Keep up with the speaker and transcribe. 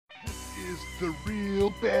is the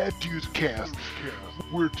Real Bad Dudes Cast.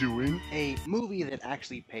 We're doing a movie that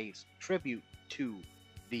actually pays tribute to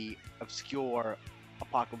the obscure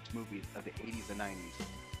apocalypse movies of the 80s and 90s.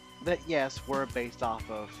 That, yes, were based off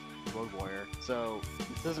of Road Warrior, so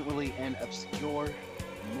this isn't really an obscure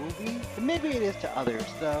movie, but maybe it is to others,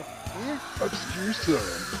 so yeah. Obscure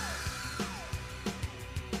Son.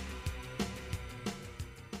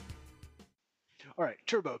 Alright,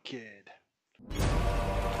 Turbo Kid.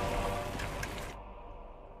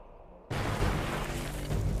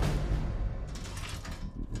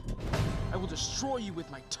 I will destroy you with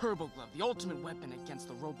my Turbo Glove, the ultimate weapon against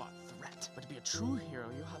the robot threat. But to be a true hero,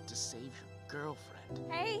 you'll have to save your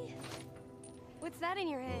girlfriend. Hey, what's that in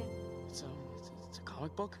your hand? It's a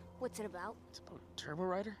comic book. What's it about? It's about Turbo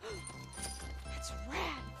Rider. That's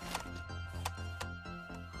rad.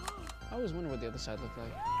 I always wonder what the other side looked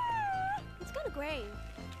like. It's kind of gray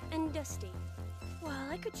and dusty. Well,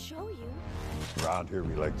 I could show you. Around here,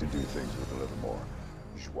 we like to do things with a little more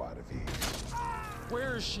joie de vivre.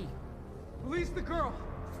 Where is she? Release the girl!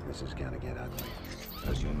 This is gonna get ugly.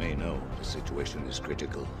 As you may know, the situation is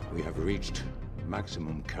critical. We have reached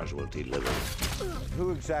maximum casualty level. Who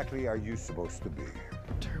exactly are you supposed to be?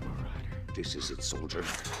 Turbo Rider. This is it, soldier.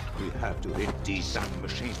 We have to hit these Saturn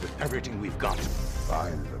machines with everything we've got.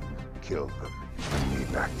 Find them, kill them, and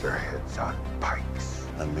lead back their heads on pikes.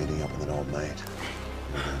 I'm meeting up with an old mate.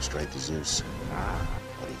 We're going straight to Zeus.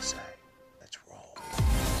 What do you say? Let's roll.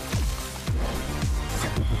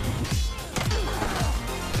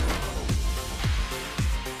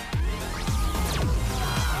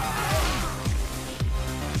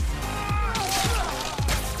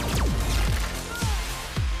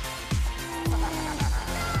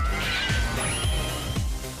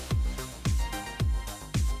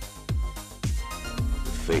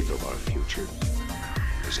 The fate of our future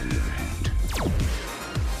is in your hand.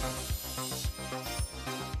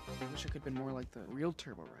 I wish I could have been more like the real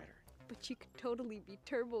Turbo Rider. But you could totally be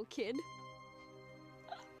Turbo Kid.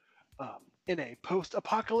 In a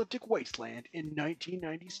post-apocalyptic wasteland in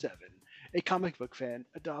 1997, a comic book fan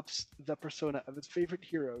adopts the persona of his favorite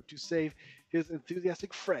hero to save his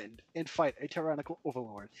enthusiastic friend and fight a tyrannical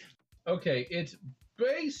overlord. Okay, it's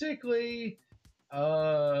basically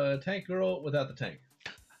Tank Girl without the tank.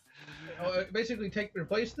 Basically,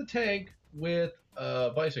 replace the tank with a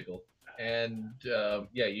bicycle, and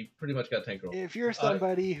yeah, you pretty much got Tank Girl. If you're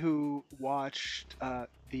somebody who watched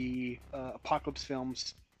the apocalypse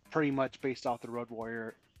films pretty much based off the Road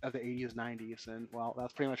Warrior of the 80s, 90s, and well,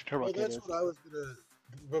 that's pretty much Turbo Well, Kid that's is. what I was gonna.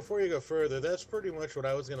 Before you go further, that's pretty much what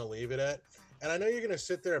I was gonna leave it at. And I know you're gonna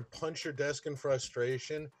sit there and punch your desk in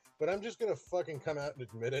frustration, but I'm just gonna fucking come out and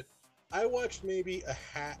admit it. I watched maybe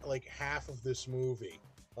half of this movie,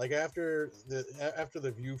 like after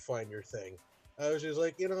the viewfinder thing. I was just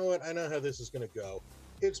like, you know what? I know how this is gonna go.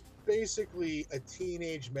 It's basically a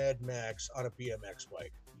teenage Mad Max on a BMX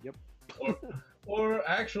bike. Yep. Or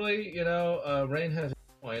actually, Rain has a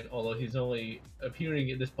point, although he's only appearing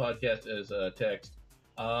in this podcast as text.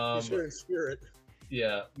 He's here in spirit.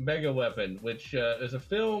 Yeah, Mega Weapon, which is a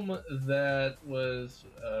film that was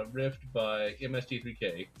riffed by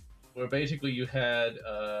MST3K, where basically you had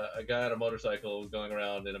a guy on a motorcycle going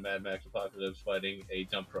around in a Mad Max apocalypse fighting a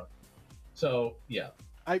dump truck. So, yeah.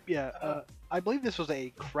 I believe this was a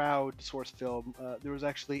crowd-sourced film. There was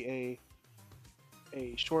actually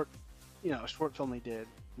a short film they did,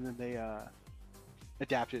 and then they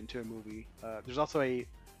adapted it into a movie. There's also a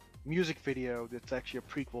music video that's actually a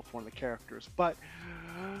prequel for one of the characters. But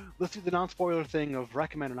let's do the non-spoiler thing of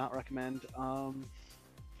recommend or not recommend.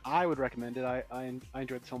 I would recommend it. I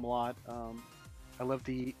enjoyed the film a lot. I love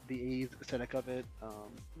the 80s aesthetic of it.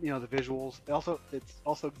 The visuals. It's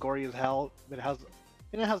also gory as hell, but it has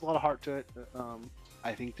a lot of heart to it.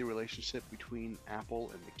 I think the relationship between Apple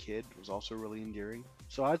and the kid was also really endearing.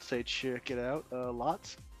 So I'd say check it out.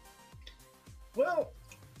 Lots. Well,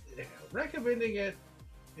 recommending it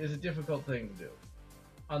is a difficult thing to do.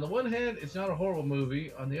 On the one hand, it's not a horrible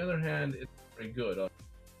movie. On the other hand, it's very good.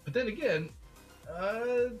 But then again,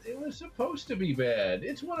 it was supposed to be bad.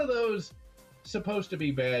 It's one of those supposed to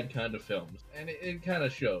be bad kind of films, and it kind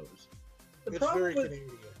of shows. It's very Canadian.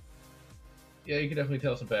 Yeah, you can definitely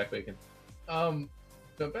tell some back bacon.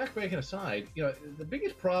 But back bacon aside, the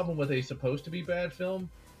biggest problem with a supposed to be bad film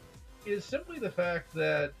is simply the fact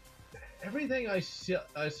that everything I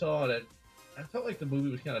saw in it, I felt like the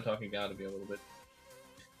movie was kind of talking down to me a little bit.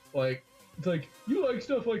 It's like, you like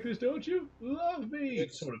stuff like this, don't you? Love me,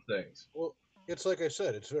 sort of things. Well, it's like I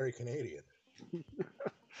said, it's very Canadian.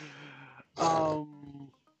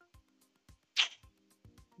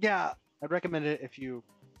 Yeah, I'd recommend it if you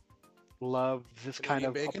love this kind Canadian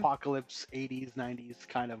of bacon? apocalypse 80s, 90s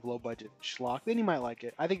kind of low budget schlock, then you might like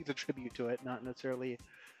it. I think it's a tribute to it, not necessarily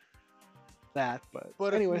that, But if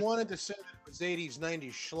you anyways. wanted to say that it was 80s,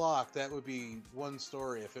 90s schlock, that would be one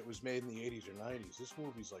story if it was made in the 80s or 90s. This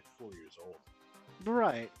movie's like 4 years old.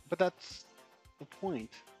 Right, but that's the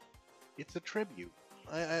point. It's a tribute.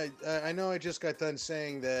 I know I just got done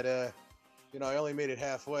saying that, I only made it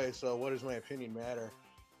halfway, so what does my opinion matter?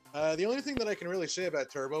 The only thing that I can really say about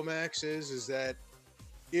Turbo Max is that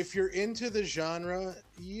if you're into the genre,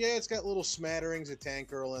 yeah, it's got little smatterings of Tank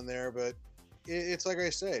Girl in there, but it's like I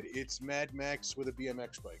said, it's Mad Max with a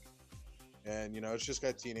BMX bike. And, it's just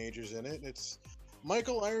got teenagers in it. It's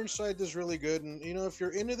Michael Ironside does really good, and, if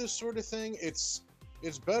you're into this sort of thing, it's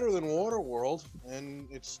better than Waterworld, and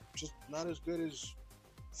it's just not as good as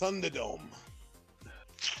Thunderdome.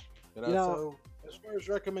 So as far as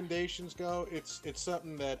recommendations go, it's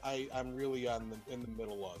something that I'm really in the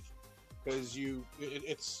middle of, because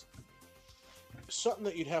it's something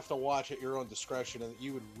that you'd have to watch at your own discretion, and that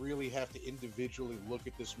you would really have to individually look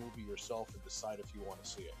at this movie yourself and decide if you want to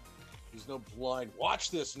see it. There's no blind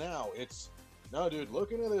watch this now. It's no, dude,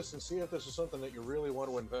 look into this and see if this is something that you really want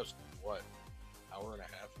to invest in. What, hour and a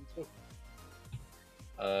half into?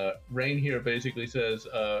 Rain here basically says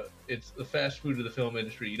it's the fast food of the film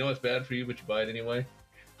industry. You know it's bad for you, but you buy it anyway.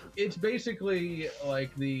 It's basically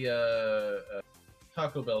like the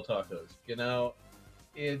Taco Bell tacos.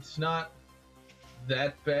 It's not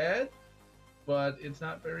that bad, but it's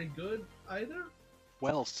not very good either.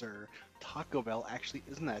 Well, sir, Taco Bell actually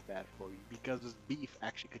isn't that bad for you because this beef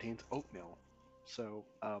actually contains oatmeal. So,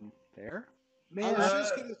 there? I was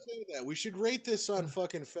just gonna say that we should rate this on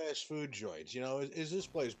fucking fast food joints. Is this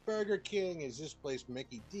place Burger King? Is this place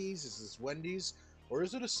Mickey D's? Is this Wendy's? Or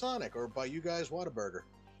is it a Sonic? Or by you guys, Whataburger?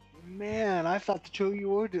 Man, I thought the two of you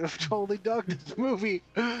would have totally dug this movie.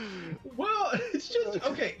 Well, it's just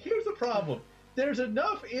okay. Here's the problem: there's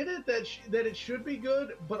enough in it that it should be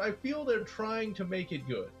good, but I feel they're trying to make it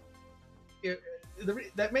good.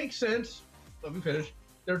 That makes sense. Let me finish.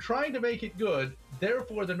 They're trying to make it good,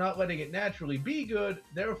 therefore they're not letting it naturally be good,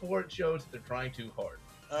 therefore it shows that they're trying too hard.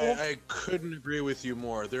 I couldn't agree with you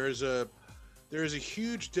more. There's a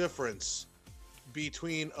huge difference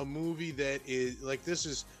between a movie that is like this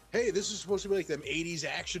is supposed to be like them 80s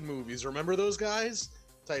action movies. Remember those guys?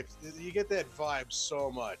 You get that vibe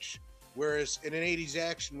so much. Whereas in an 80s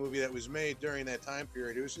action movie that was made during that time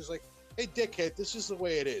period, it was just like, hey dickhead, this is the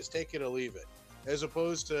way it is. Take it or leave it. As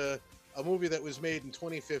opposed to a movie that was made in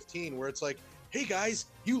 2015 where it's like, hey guys,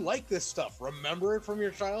 you like this stuff. Remember it from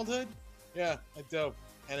your childhood? Yeah, I do.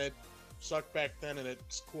 And it sucked back then and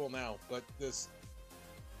it's cool now. But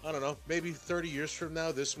I don't know, maybe 30 years from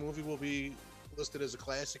now, this movie will be listed as a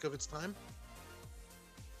classic of its time?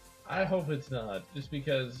 I hope it's not, just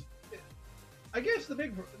because I guess the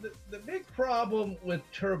big problem with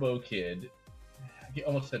Turbo Kid, I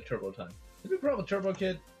almost said Turbo Time. The big problem with Turbo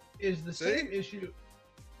Kid is the same issue.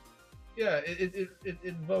 Yeah, it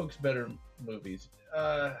invokes better movies.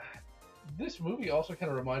 This movie also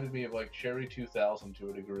kind of reminded me of like Cherry 2000 to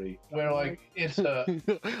a degree, where like it's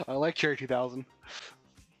I like Cherry 2000.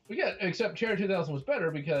 Yeah, except Cherry 2000 was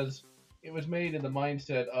better because it was made in the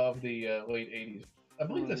mindset of the late 80s. I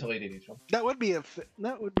believe that's a late 80s film. That would be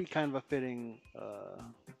kind of a fitting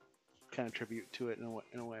kind of tribute to it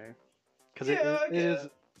in a way, because it is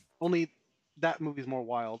only that movie's more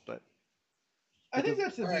wild, but. I think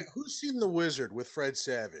that's the All right, who's seen The Wizard with Fred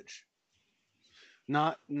Savage?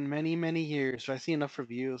 Not in many, many years. So I see enough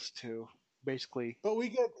reviews to basically.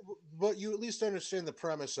 But you at least understand the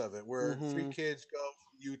premise of it, where three kids go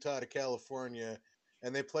from Utah to California,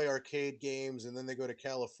 and they play arcade games, and then they go to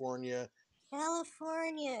California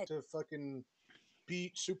to fucking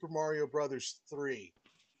beat Super Mario Brothers 3.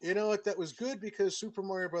 You know what? That was good because Super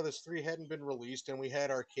Mario Brothers 3 hadn't been released, and we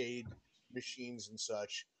had arcade machines and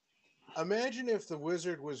such. Imagine if The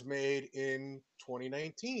Wizard was made in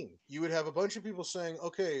 2019. You would have a bunch of people saying,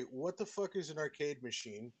 okay, what the fuck is an arcade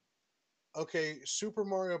machine? Okay, Super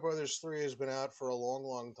Mario Brothers 3 has been out for a long,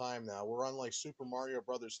 long time now. We're on like Super Mario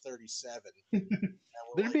Brothers 37. There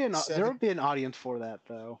would be an audience for that,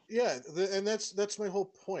 though. Yeah, and that's my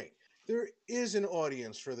whole point. There is an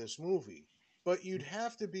audience for this movie, but you'd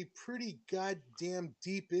have to be pretty goddamn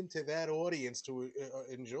deep into that audience to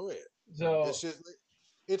enjoy it. So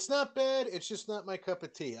it's not bad. It's just not my cup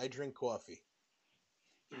of tea. I drink coffee.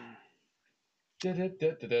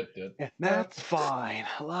 That's fine.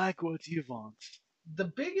 I like what you want. The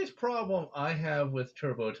biggest problem I have with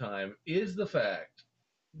Turbo Time is the fact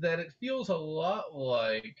that it feels a lot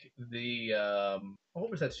like the what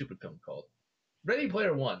was that stupid film called? Ready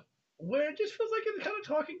Player One, where it just feels like it's kind of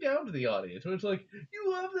talking down to the audience. Where it's like,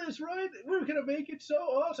 you love this, right? We're gonna make it so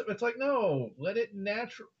awesome. It's like, no, let it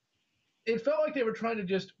natural. It felt like they were trying to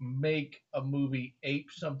just make a movie ape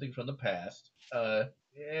something from the past,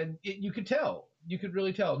 you could tell. You could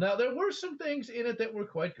really tell. Now, there were some things in it that were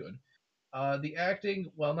quite good. The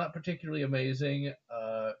acting, while not particularly amazing,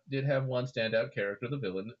 did have one standout character, the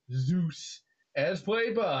villain, Zeus, as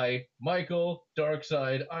played by Michael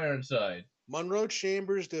Darkseid Ironside. Monroe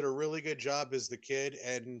Chambers did a really good job as the kid,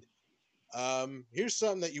 and here's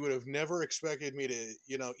something that you would have never expected me to,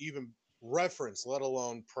 even reference, let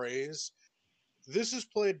alone praise. This is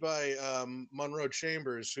played by Monroe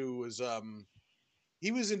Chambers, who was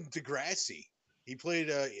he was in Degrassi. He played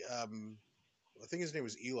I think his name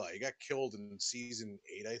was Eli. He got killed in season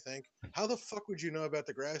 8, I think. How the fuck would you know about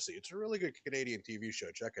Degrassi? It's a really good Canadian TV show.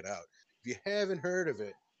 Check it out if you haven't heard of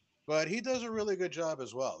it. But he does a really good job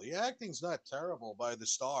as well. The acting's not terrible by the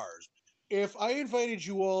stars. If I invited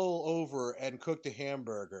you all over and cooked a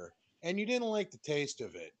hamburger and you didn't like the taste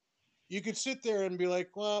of it, you could sit there and be like,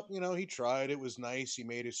 well, he tried. It was nice. He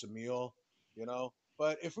made us a meal,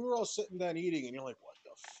 But if we were all sitting down eating and you're like, what the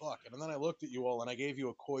fuck? And then I looked at you all and I gave you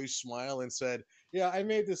a coy smile and said, yeah, I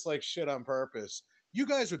made this like shit on purpose. You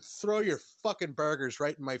guys would throw your fucking burgers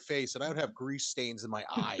right in my face and I would have grease stains in my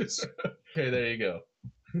eyes. Okay, there you go.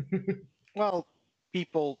 Well,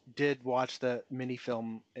 people did watch the mini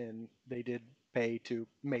film and they did pay to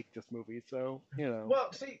make this movie, so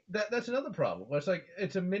Well, see, that's another problem.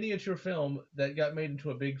 It's a miniature film that got made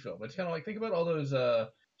into a big film. It's kind of like, think about all those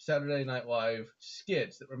Saturday Night Live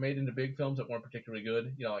skits that were made into big films that weren't particularly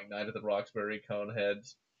good. Like Night at the Roxbury,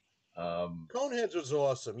 Coneheads. Coneheads was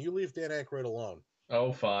awesome. You leave Dan Aykroyd alone.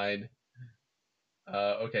 Oh, fine.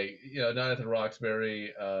 Okay, Night at the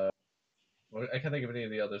Roxbury. I can't think of any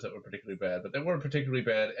of the others that were particularly bad, but they weren't particularly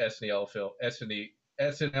bad SNL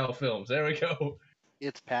films. There we go.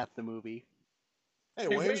 It's Pat the movie. Hey,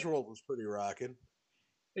 Wayne's World was pretty rocking.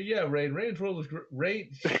 Yeah, Wayne's World was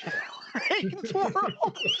great. Wayne's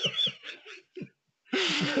World.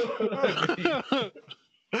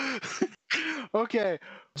 Okay.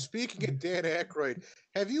 Speaking of Dan Aykroyd,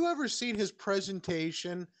 have you ever seen his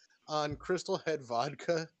presentation on Crystal Head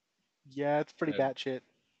vodka? Yeah, it's pretty batshit.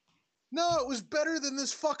 No, it was better than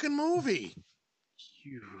this fucking movie.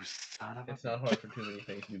 You son of a... It's not hard for too many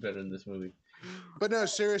things to be better than this movie. But no,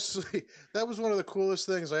 seriously, that was one of the coolest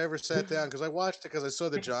things I ever sat down, because I watched it because I saw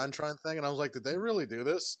the JonTron thing, and I was like, did they really do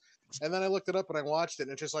this? And then I looked it up and I watched it,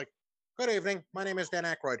 and it's just like, good evening, my name is Dan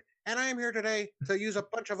Aykroyd, and I am here today to use a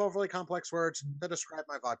bunch of overly complex words to describe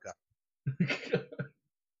my vodka.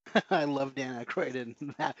 I love Dan Aykroyd in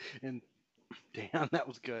that, and damn, that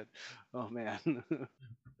was good. Oh, man.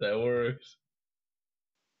 That works.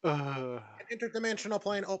 An interdimensional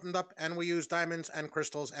plane opened up, and we used diamonds and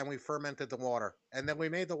crystals, and we fermented the water. And then we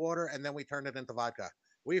made the water, and then we turned it into vodka.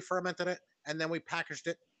 We fermented it, and then we packaged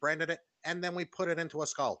it, branded it, and then we put it into a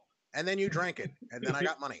skull. And then you drank it, and then I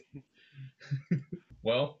got money.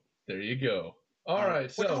 Well, there you go. All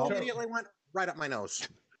right, Which so immediately went right up my nose.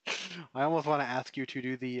 I almost want to ask you to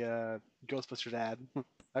do the Ghostbusters ad.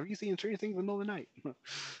 Have you seen Stranger Things in the middle of the night?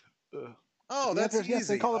 Oh, that's easy. Yes,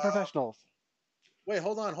 they call it professionals. Wait,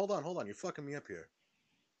 hold on. You're fucking me up here.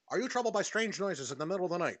 Are you troubled by strange noises in the middle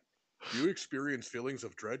of the night? Do you experience feelings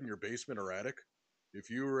of dread in your basement or attic? If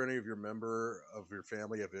you or any of your member of your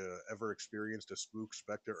family have ever experienced a spook,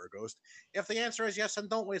 specter, or ghost, if the answer is yes, then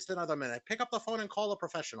don't waste another minute. Pick up the phone and call the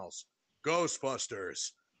professionals.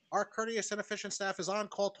 Ghostbusters. Our courteous and efficient staff is on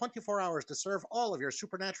call 24 hours to serve all of your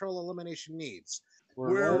supernatural elimination needs.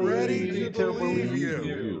 We're ready to believe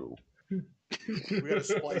you. We gotta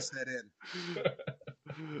splice that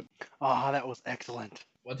in. Ah, that was excellent.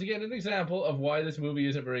 Once again, an example of why this movie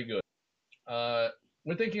isn't very good.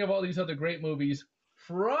 We're thinking of all these other great movies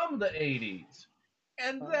from the 80s.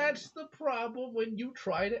 And that's the problem when you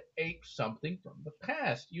try to ape something from the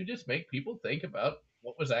past. You just make people think about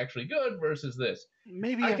what was actually good versus this.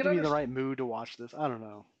 Maybe you have to be in the right mood to watch this. I don't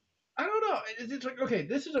know. It's like, okay,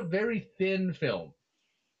 this is a very thin film.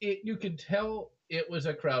 You can tell it was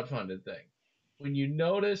a crowdfunded thing. When you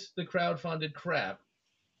notice the crowdfunded crap,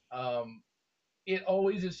 it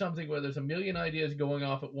always is something where there's a million ideas going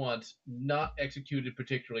off at once, not executed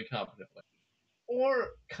particularly competently.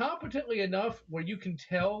 Or competently enough where you can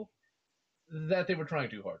tell that they were trying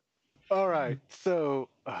too hard. All right, so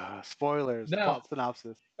spoilers, plot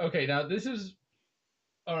synopsis. Okay, now this is...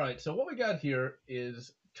 All right, so what we got here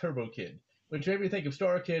is Turbo Kid, which made me think of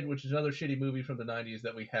Star Kid, which is another shitty movie from the 90s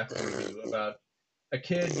that we have to review about a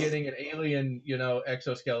kid getting an alien,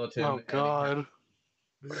 exoskeleton. Oh, God.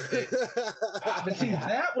 But see,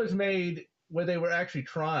 that was made where they were actually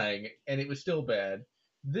trying, and it was still bad.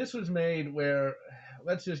 This was made where,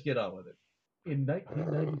 let's just get on with it. In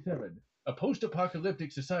 1997, a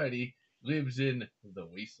post-apocalyptic society lives in the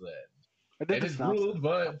wasteland. I did And the it's synopsis. ruled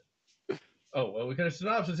by... Oh, well, we can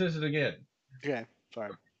synopsis this again. Okay,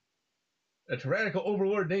 sorry. A tyrannical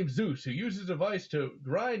overlord named Zeus who uses a device to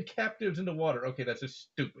grind captives into water. Okay, that's just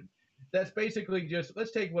stupid. That's basically just,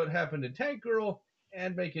 let's take what happened in Tank Girl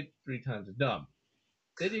and make it 3 times as dumb.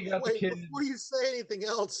 Then you got the Wait, kid... before you say anything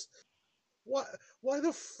else, why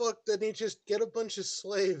the fuck didn't he just get a bunch of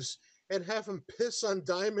slaves and have them piss on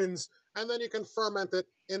diamonds, and then you can ferment it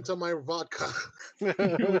into my vodka?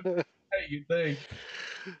 Hey, you think.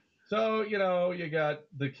 So, you got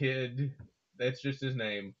the kid. That's just his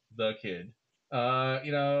name, the kid.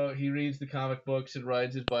 He reads the comic books and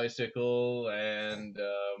rides his bicycle, and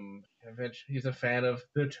eventually he's a fan of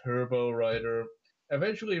the Turbo Rider.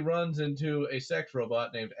 Eventually runs into a sex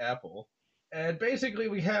robot named Apple. And basically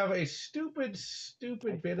we have a stupid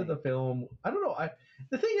bit of the film. I don't know.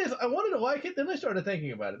 The thing is, I wanted to like it, then I started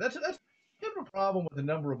thinking about it. That's kind of a problem with a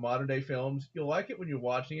number of modern day films. You'll like it when you're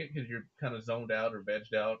watching it because you're kind of zoned out or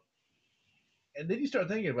vegged out. And then you start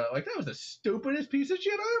thinking about it, like, that was the stupidest piece of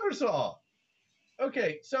shit I ever saw.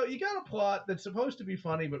 Okay, so you got a plot that's supposed to be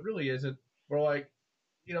funny, but really isn't. Where, like,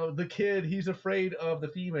 the kid, he's afraid of the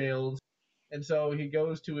females, and so he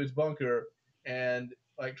goes to his bunker and,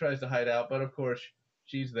 like, tries to hide out. But, of course,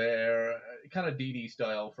 she's there, kind of Dee Dee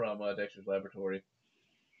style from Dexter's Laboratory.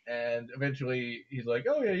 And eventually he's like,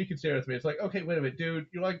 oh, yeah, you can stay with me. It's like, okay, wait a minute, dude.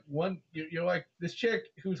 You're like this chick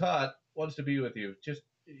who's hot wants to be with you. Just,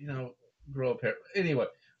 grow a pair. Anyway,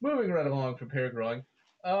 moving right along from pair growing.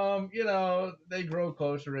 They grow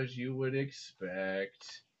closer as you would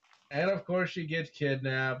expect. And of course she gets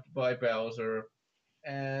kidnapped by Bowser.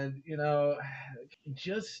 And,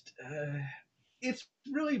 it's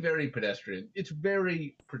really very pedestrian. It's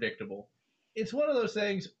very predictable. It's one of those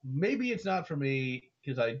things, maybe it's not for me,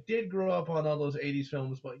 because I did grow up on all those 80s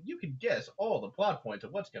films, but you can guess all the plot points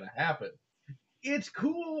of what's going to happen. It's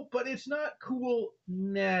cool, but it's not cool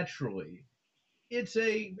naturally. It's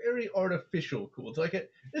a very artificial cool. It's like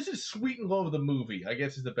this is Sweet and Low the movie, I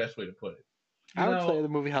guess is the best way to put it. I would say the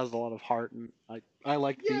movie has a lot of heart, and I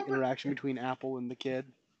like the interaction between Apple and the kid.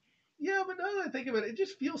 Yeah, but now that I think of it, it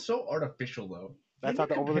just feels so artificial, though. I thought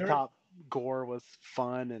the over-the-top gore was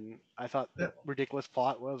fun, and I thought the ridiculous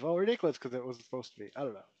plot was, ridiculous because it was supposed to be. I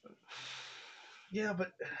don't know. Yeah,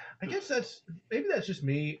 but I guess maybe that's just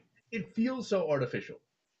me. It feels so artificial.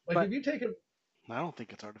 Like, if you take it... I don't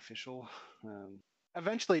think it's artificial.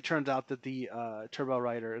 Eventually, it turns out that the Turbo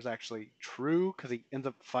Rider is actually true because he ends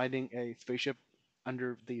up finding a spaceship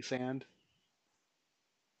under the sand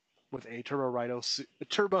with a Turbo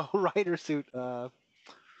Rider suit on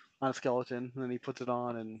a skeleton, and then he puts it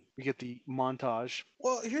on, and we get the montage.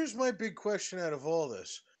 Well, here's my big question out of all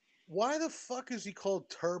this: why the fuck is he called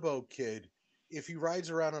Turbo Kid if he rides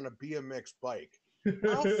around on a BMX bike?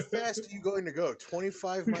 How fast are you going to go?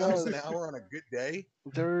 25 miles an hour on a good day?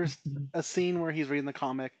 There's a scene where he's reading the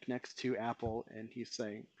comic next to Apple, and he's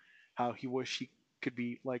saying how he wished he could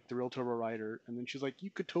be like the real Turbo Rider, and then she's like,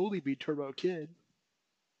 "You could totally be Turbo Kid."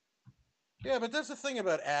 Yeah, but that's the thing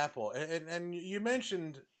about Apple, and you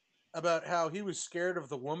mentioned about how he was scared of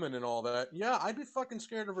the woman and all that. Yeah, I'd be fucking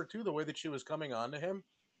scared of her too, the way that she was coming on to him.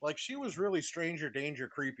 Like, she was really stranger danger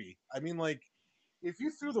creepy. I mean, like, if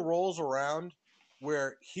you threw the roles around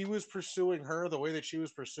where he was pursuing her the way that she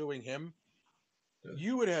was pursuing him,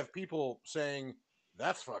 you would have people saying,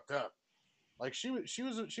 that's fucked up. Like, she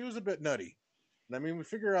was a bit nutty. And I mean, we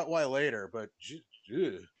figure out why later, but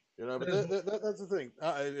but that's the thing.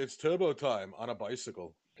 It's turbo time on a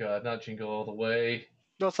bicycle. God, not Jingle All the Way.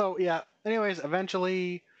 No, so yeah. Anyways,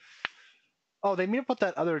 eventually, they meet up with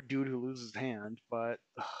that other dude who loses his hand, but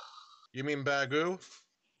you mean Bagu?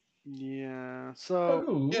 Yeah.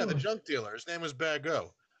 So yeah, the junk dealer. His name was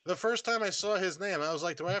Bagu. The first time I saw his name, I was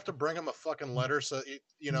like, "Do I have to bring him a fucking letter so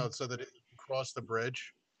so that it can cross the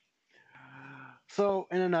bridge?" So,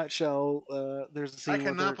 in a nutshell, there's a scene. I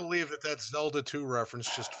cannot believe that Zelda 2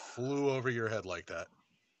 reference just flew over your head like that.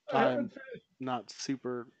 I'm not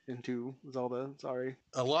super into Zelda. Sorry.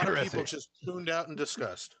 A lot of people just tuned out in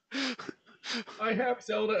disgust. I have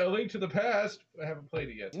Zelda: A Link to the Past. I haven't played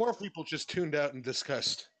it yet. More people just tuned out in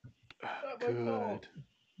disgust. Good.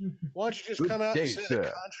 Why don't you just come out and say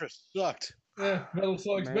that Contra sucked? Yeah, Metal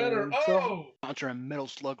Slug's better. Contra and Metal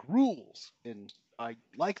Slug rules, and I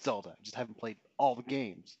like Zelda. I just haven't played all the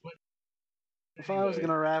games. If I was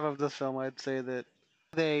gonna wrap up this film, I'd say that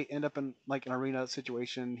they end up in like an arena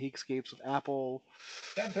situation. He escapes with Apple.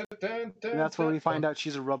 And that's when we find out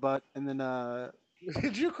she's a robot, and then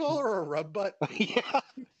Did you call her a rub butt? Yeah.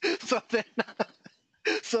 So then,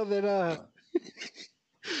 so then,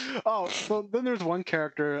 oh, so then there's one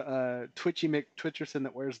character, Twitchy McTwitcherson,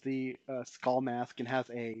 that wears the skull mask and has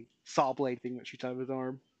a saw blade thing that shoots out of his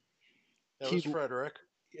arm. That was Frederick.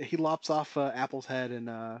 He lops off Apple's head,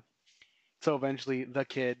 and so eventually the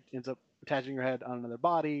kid ends up attaching her head on another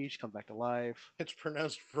body. She comes back to life. It's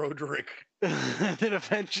pronounced Froderick. Then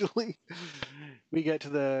eventually we get to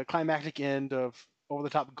the climactic end of over the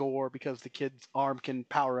top gore because the kid's arm can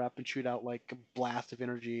power up and shoot out like a blast of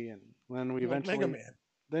energy, and then we Like Mega Man.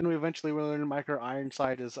 then we eventually learn Micro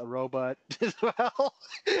Ironside is a robot as well.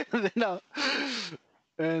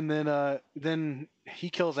 Then he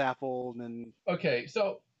kills Apple, and then Okay,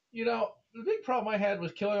 so the big problem I had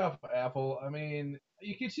was killing off Apple. I mean,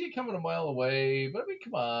 you can see it coming a mile away, but I mean,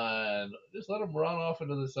 come on, just let them run off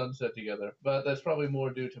into the sunset together. But that's probably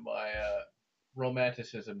more due to my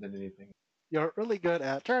romanticism than anything. you're really good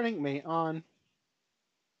at turning me on.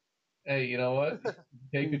 Hey, you know what? You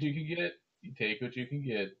take what you can get. You take what you can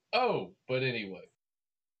get. Oh, but anyway.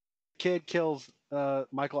 Kid kills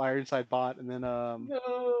Michael Ironside bot, and then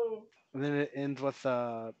No. and then it ends with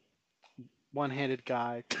one-handed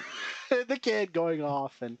guy, the kid going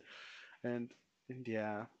off, and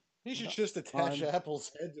yeah, He should just attach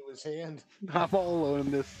Apple's head to his hand. I'm all alone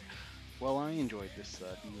in this. Well, I enjoyed this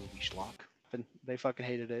movie schlock. And they fucking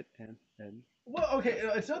hated it, and Well, okay,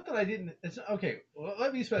 it's not that I didn't. It's okay. Well,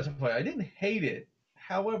 let me specify. I didn't hate it.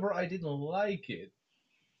 However, I didn't like it.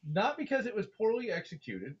 Not because it was poorly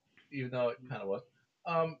executed, even though it kind of was.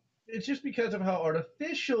 It's just because of how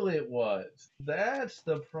artificial it was. That's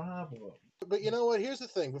the problem. But you know what? Here's the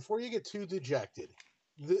thing. Before you get too dejected,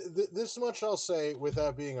 this much I'll say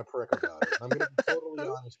without being a prick about it. I'm going to be totally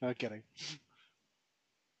honest. not kidding.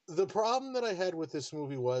 The problem that I had with this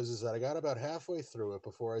movie is that I got about halfway through it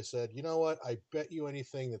before I said, you know what? I bet you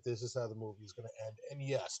anything that this is how the movie is going to end. And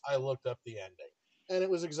yes, I looked up the ending. And it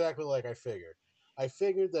was exactly like I figured. I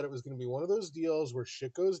figured that it was going to be one of those deals where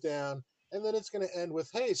shit goes down, and then it's going to end with,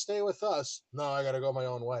 hey, stay with us. No, I got to go my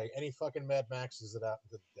own way. And he fucking Mad Maxes it out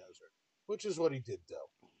into the desert, which is what he did, though.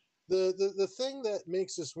 The thing that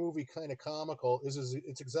makes this movie kind of comical is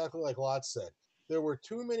it's exactly like Lot said. There were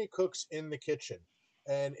too many cooks in the kitchen.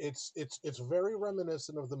 And it's very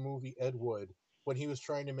reminiscent of the movie Ed Wood when he was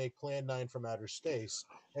trying to make Plan 9 from Outer Space,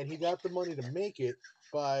 and he got the money to make it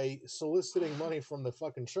by soliciting money from the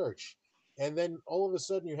fucking church. And then all of a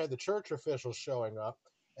sudden you had the church officials showing up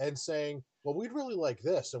and saying, well, we'd really like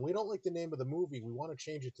this, and we don't like the name of the movie. We want to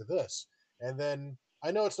change it to this. And then I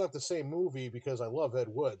know it's not the same movie because I love Ed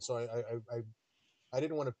Wood, so I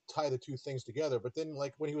didn't want to tie the two things together. But then,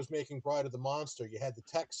 like, when he was making Bride of the Monster, you had the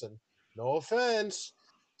Texan, no offense,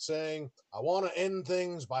 saying, I want to end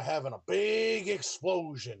things by having a big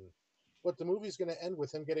explosion. But the movie's going to end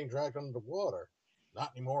with him getting dragged under the water.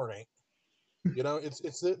 Not anymore, it ain't. You know,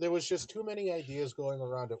 there was just too many ideas going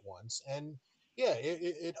around at once. And yeah,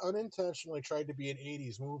 it unintentionally tried to be an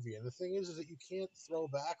 80s movie. And the thing is that you can't throw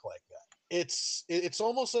back like that. It's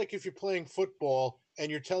almost like if you're playing football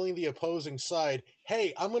and you're telling the opposing side,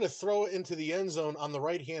 hey, I'm going to throw it into the end zone on the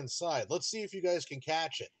right-hand side. Let's see if you guys can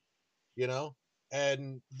catch it. You know,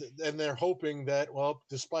 and they're hoping that, well,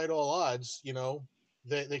 despite all odds, you know,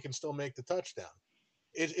 they can still make the touchdown.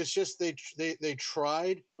 It's just they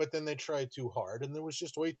tried, but then they tried too hard, and there was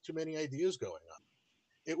just way too many ideas going on.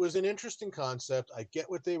 It was an interesting concept. I get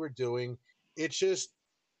what they were doing. It's just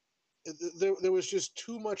there was just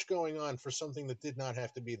too much going on for something that did not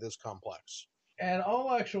have to be this complex. And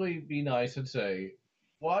I'll actually be nice and say,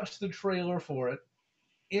 watch the trailer for it.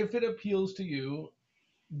 If it appeals to you,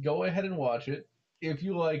 go ahead and watch it. If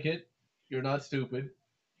you like it, you're not stupid,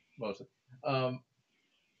 mostly.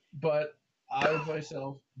 But I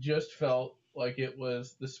myself just felt like it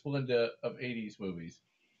was the Splenda of 80s movies.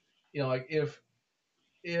 You know, like if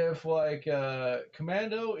like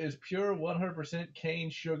Commando is pure 100% cane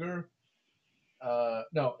sugar.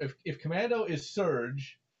 No, if Commando is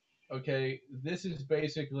Surge, okay, this is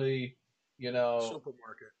basically, you know,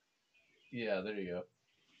 Supermarket. Yeah, there you go.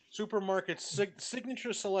 Supermarket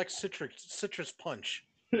Signature Select Citrus Punch.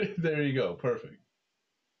 There you go, perfect.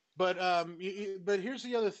 But here's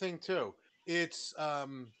the other thing too. It's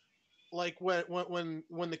like when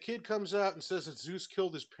the kid comes out and says that Zeus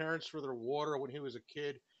killed his parents for their water when he was a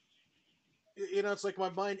kid. You know, it's like my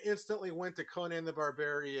mind instantly went to Conan the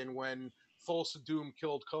Barbarian when Thulsa Doom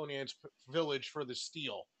killed Conan's village for the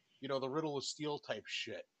steel. You know, the riddle of steel type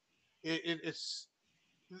shit.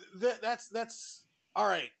 That's all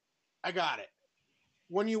right. I got it.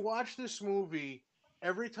 When you watch this movie,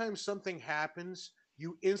 every time something happens,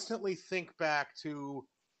 you instantly think back to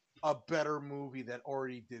a better movie that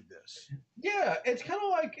already did this. Yeah, it's kind of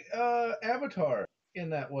like Avatar in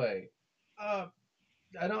that way. Uh,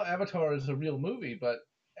 I know Avatar is a real movie, but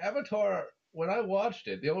Avatar, when I watched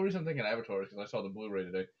it, the only reason I'm thinking Avatar is because I saw the Blu-ray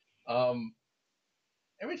today. Um,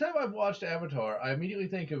 every time I've watched Avatar, I immediately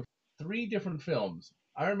think of three different films: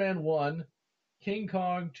 Iron Man 1, King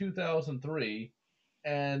Kong 2003,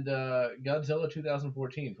 and Godzilla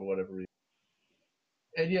 2014 for whatever reason.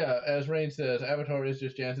 And yeah, as Rain says, Avatar is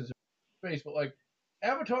just Jansen's space, but like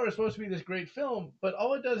Avatar is supposed to be this great film, but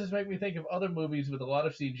all it does is make me think of other movies with a lot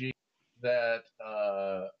of CG that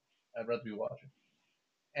I'd rather be watching.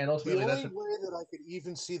 And The ultimately, only way that I could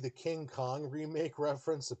even see the King Kong remake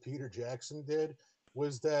reference that Peter Jackson did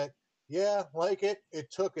was that, yeah, like it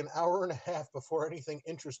took an hour and a half before anything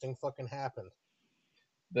interesting fucking happened.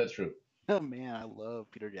 That's true. Oh man, I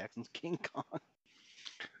love Peter Jackson's King Kong.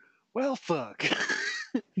 Well, fuck.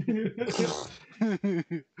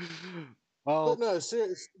 But no,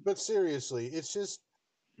 seriously,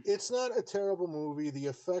 it's not a terrible movie. The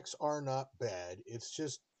effects are not bad. It's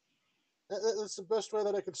just that's the best way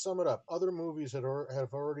that I could sum it up. Other movies have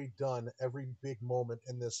already done every big moment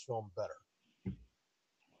in this film better.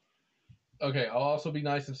 Okay, I'll also be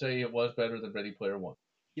nice and say it was better than Ready Player One.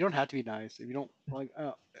 You don't have to be nice if you don't like.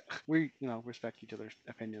 We respect each other's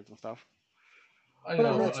opinions and stuff. I But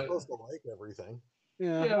know. I'm not supposed to like everything.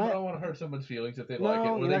 Yeah, but I don't want to hurt someone's feelings if they no, like it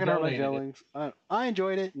or you're they not gonna hurt my donated it. feelings. I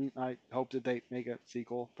enjoyed it, and I hope that they make a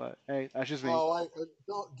sequel. But hey, that's just me. Oh,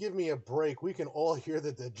 don't give me a break. We can all hear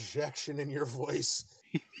the dejection in your voice.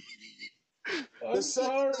 The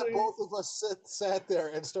second that both of us sat there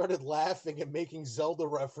and started laughing and making Zelda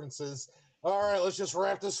references, all right, let's just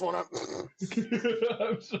wrap this one up.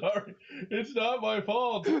 I'm sorry. It's not my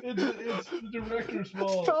fault. It's the director's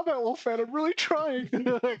fault. Stop it, Wolfman. I'm really trying. I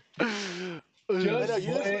know,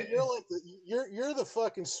 you're the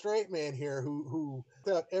fucking straight man here who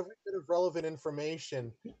without every bit of relevant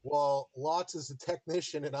information, while Lots is the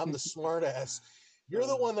technician and I'm the smartass. You're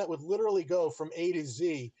the one that would literally go from A to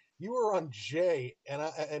Z. You were on J,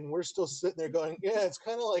 and we're still sitting there going, yeah, it's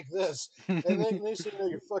kind of like this. And then next thing you know,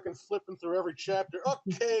 you're fucking flipping through every chapter.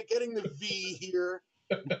 Okay, getting the V here.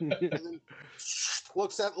 And then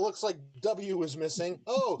looks like W is missing.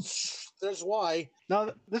 Oh, there's Y.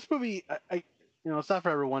 Now, this movie, I it's not for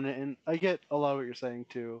everyone, and I get a lot of what you're saying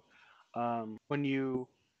too. When you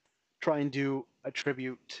try and do a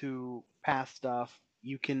tribute to past stuff,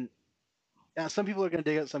 you can. Some people are going to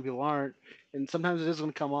dig it, some people aren't, and sometimes it is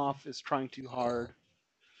going to come off as trying too hard.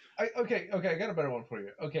 Okay, I got a better one for you.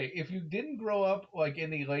 Okay, if you didn't grow up like in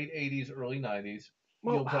the late '80s, early '90s,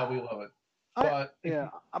 you'll probably love it. But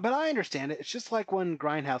but I understand it. It's just like when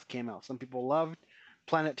Grindhouse came out. Some people loved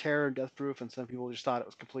Planet Terror and Death Proof, and some people just thought it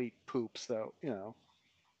was complete poop. So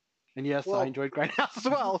And yes, I enjoyed Grindhouse as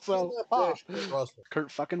well. So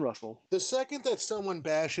Kurt fucking Russell. The second that someone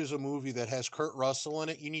bashes a movie that has Kurt Russell in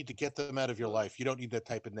it, you need to get them out of your life. You don't need that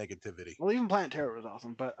type of negativity. Well, even Planet Terror was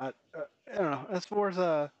awesome, but I don't know. As far as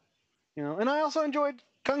and I also enjoyed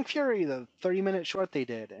Kung Fury, the 30-minute short they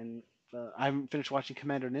did, and I haven't finished watching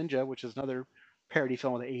Commander Ninja, which is another parody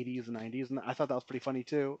film of the 80s and 90s, and I thought that was pretty funny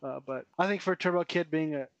too. But I think for Turbo Kid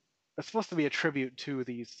being it's supposed to be a tribute to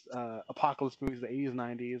these apocalypse movies of the 80s and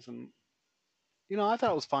 90s, and I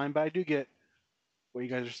thought it was fine, but I do get what you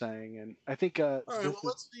guys are saying, and I think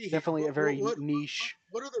let's see definitely a very niche.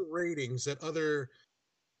 What are the ratings that other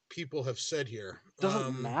people have said here?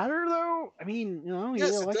 Doesn't matter though. I mean,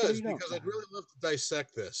 yes, it does, because I'd really love to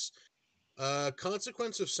dissect this.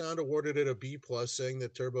 Consequence of Sound awarded it a B+, saying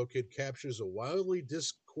that Turbo Kid captures a wildly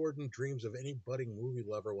discordant dreams of any budding movie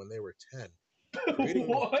lover when they were 10.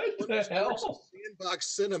 What the hell?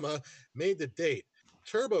 Sandbox Cinema made the date.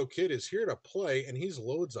 Turbo Kid is here to play, and he's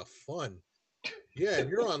loads of fun. Yeah, and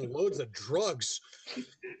you're on loads of drugs.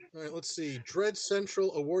 All right, let's see. Dread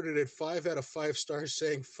Central awarded it 5 out of 5 stars,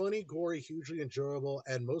 saying funny, gory, hugely enjoyable,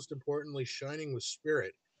 and most importantly, shining with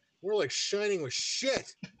spirit. More like shining with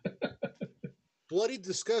shit. Bloody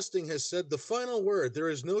Disgusting has said the final word. There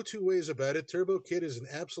is no two ways about it. Turbo Kid is an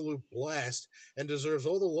absolute blast and deserves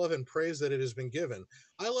all the love and praise that it has been given.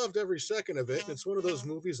 I loved every second of it, and it's one of those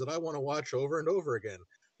movies that I want to watch over and over again.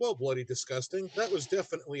 Well, Bloody Disgusting, that was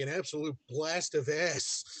definitely an absolute blast of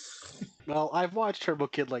ass. Well, I've watched Turbo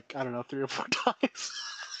Kid 3 or 4 times.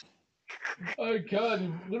 Oh God,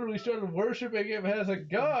 you literally started worshiping him as a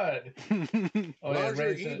god.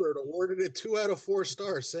 Roger Ebert awarded it 2 out of 4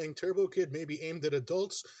 stars, saying Turbo Kid may be aimed at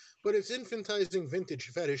adults, but its infantizing vintage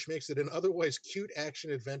fetish makes it an otherwise cute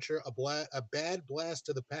action adventure, a bad blast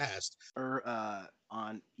to the past. Or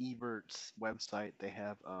on Ebert's website, they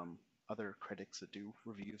have other critics that do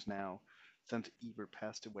reviews now. since Ebert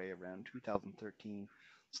passed away around 2013.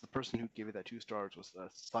 So the person who gave it that 2 stars was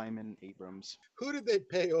Simon Abrams. Who did they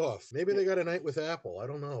pay off? Maybe they got a night with Apple. I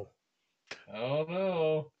don't know. I don't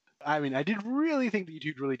know. I mean, I didn't really think that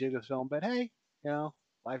you'd really dig this film, but hey, you know,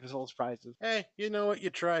 life is full of surprises. Hey, you know what? You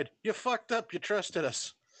tried. You fucked up. You trusted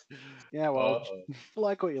us. Yeah, well,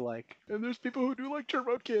 like what you like. And there's people who do like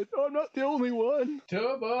Turbo Kid. I'm not the only one.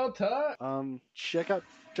 Turbo time. Check out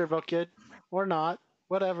Turbo Kid, or not,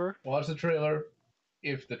 whatever. Watch the trailer.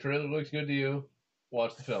 If the trailer looks good to you,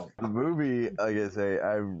 watch the film. The movie, like I say,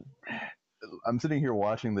 I'm sitting here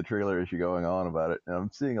watching the trailer as you're going on about it, and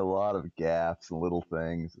I'm seeing a lot of gaps and little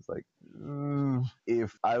things. It's like,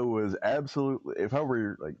 if I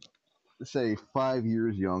were, like, say 5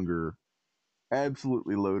 years younger,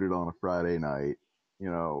 absolutely loaded on a Friday night, you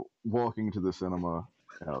know, walking to the cinema,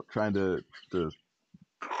 you know, trying to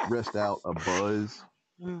rest out a buzz,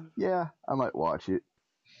 yeah, I might watch it.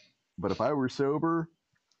 But if I were sober,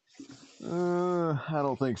 I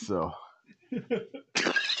don't think so.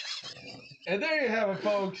 And there you have it,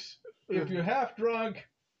 folks. If you're half drunk,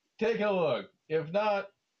 take a look. If not,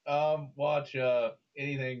 watch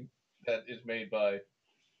anything that is made by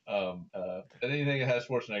anything that has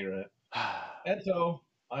Schwarzenegger in it. And so,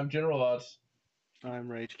 I'm General Lutz.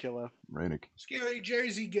 I'm Rage Killer. Rainick. Scary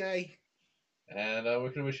Jersey guy. And we're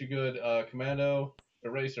going to wish you good Commando,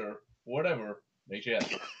 Eraser, whatever makes you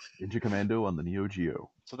happy. Ninja Commando on the Neo Geo.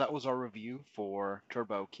 So that was our review for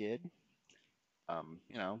Turbo Kid.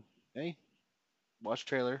 You know, hey, watch the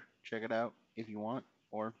trailer, check it out if you want,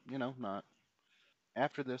 or, you know, not.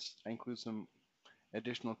 After this, I include some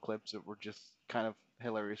additional clips that were just kind of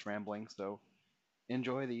hilarious rambling, so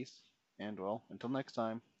enjoy these. And, well, until next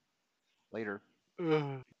time, later.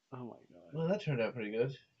 Oh my god. Well, that turned out pretty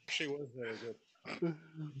good. She was very good.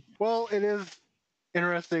 Well, it is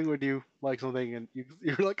interesting when you like something and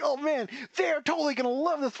you're like, oh man, they're totally gonna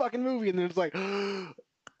love this fucking movie, and then it's like,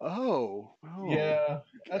 oh. Yeah,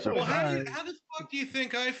 that's Well, what how the fuck do you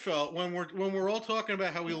think I felt when we're all talking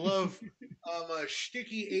about how we love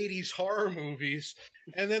shticky 80s horror movies,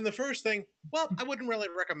 and then the first thing, well, I wouldn't really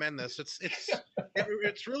recommend this.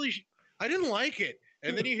 It's really, I didn't like it,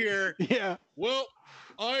 and then you hear, yeah, well,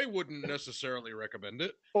 I wouldn't necessarily recommend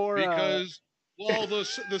it, or because well, the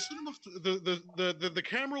cinema, the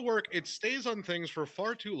camera work, it stays on things for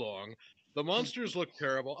far too long. The monsters look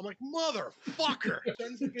terrible. I'm like, motherfucker,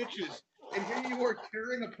 sons of bitches. And here you are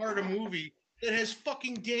tearing apart a movie that has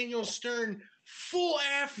fucking Daniel Stern full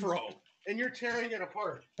afro, and you're tearing it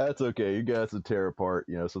apart. That's okay. You guys would tear apart,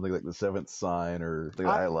 you know, something like The Seventh Sign or something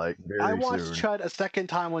I like very I watched soon. Chud a second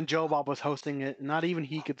time when Joe Bob was hosting it. Not even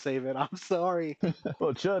he could save it. I'm sorry.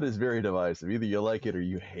 Well, Chud is very divisive. Either you like it or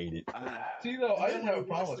you hate it. See, though, I didn't have a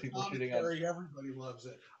problem with people shitting on. Everybody loves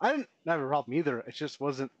it. I didn't have a problem either. It just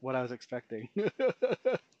wasn't what I was expecting. Yeah,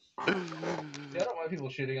 I don't mind people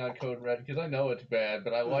shitting on Code Red because I know it's bad,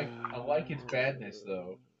 but I like its badness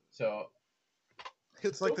though. So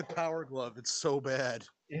It's like the Power Glove. It's so bad.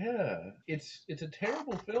 yeah, it's a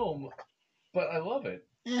terrible film, but I love it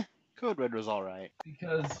Code Red was all right.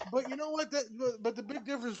 because But you know what? But the big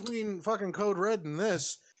difference between fucking Code Red and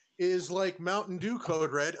this is like Mountain Dew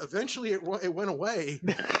Code Red. Eventually, it went away.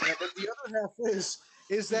 But the other half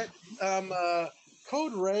is that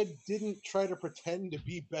Code Red didn't try to pretend to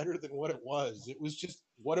be better than what it was. It was just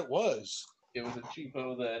what it was. it was a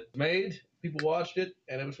cheapo that made people watched it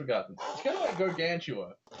and it was forgotten. It's kind of like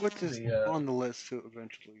Gargantua. Which is on the list to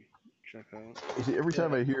eventually check out. You see, every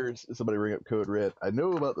time I hear somebody bring up Code Red, I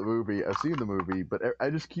know about the movie, I've seen the movie, but I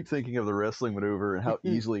just keep thinking of the wrestling maneuver and how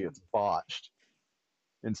easily it's botched.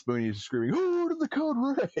 And Spoonie is screaming, "Oh, to the Code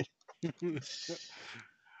Red!"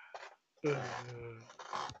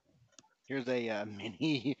 Here's a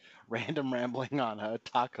mini random rambling on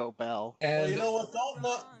Taco Bell. Well, you know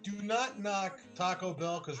what? Do not knock Taco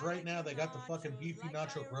Bell, because right now they got the fucking beefy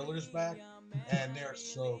nacho grillers back, and they're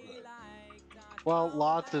so good. Well,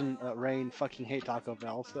 Lots and Rain fucking hate Taco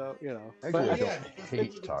Bell, so, you know. Actually, I But don't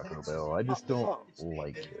hate Taco Bell. I just don't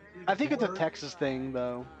like it. I think it's a Texas thing,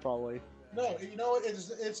 though, probably. No, you know what?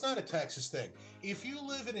 It's not a Texas thing. If you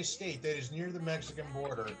live in a state that is near the Mexican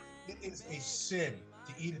border, it is a sin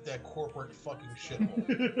to eat at that corporate fucking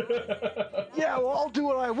shithole. Yeah, well, I'll do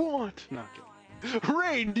what I want. No, I'm kidding.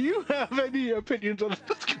 Rain, do you have any opinions on the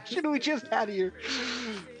discussion we just had here?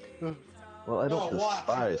 Well, I don't No, why?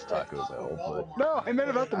 despise Taco Bell, but No, I meant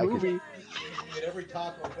about the movie. At every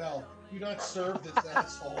Taco Bell, do not serve this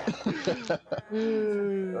asshole.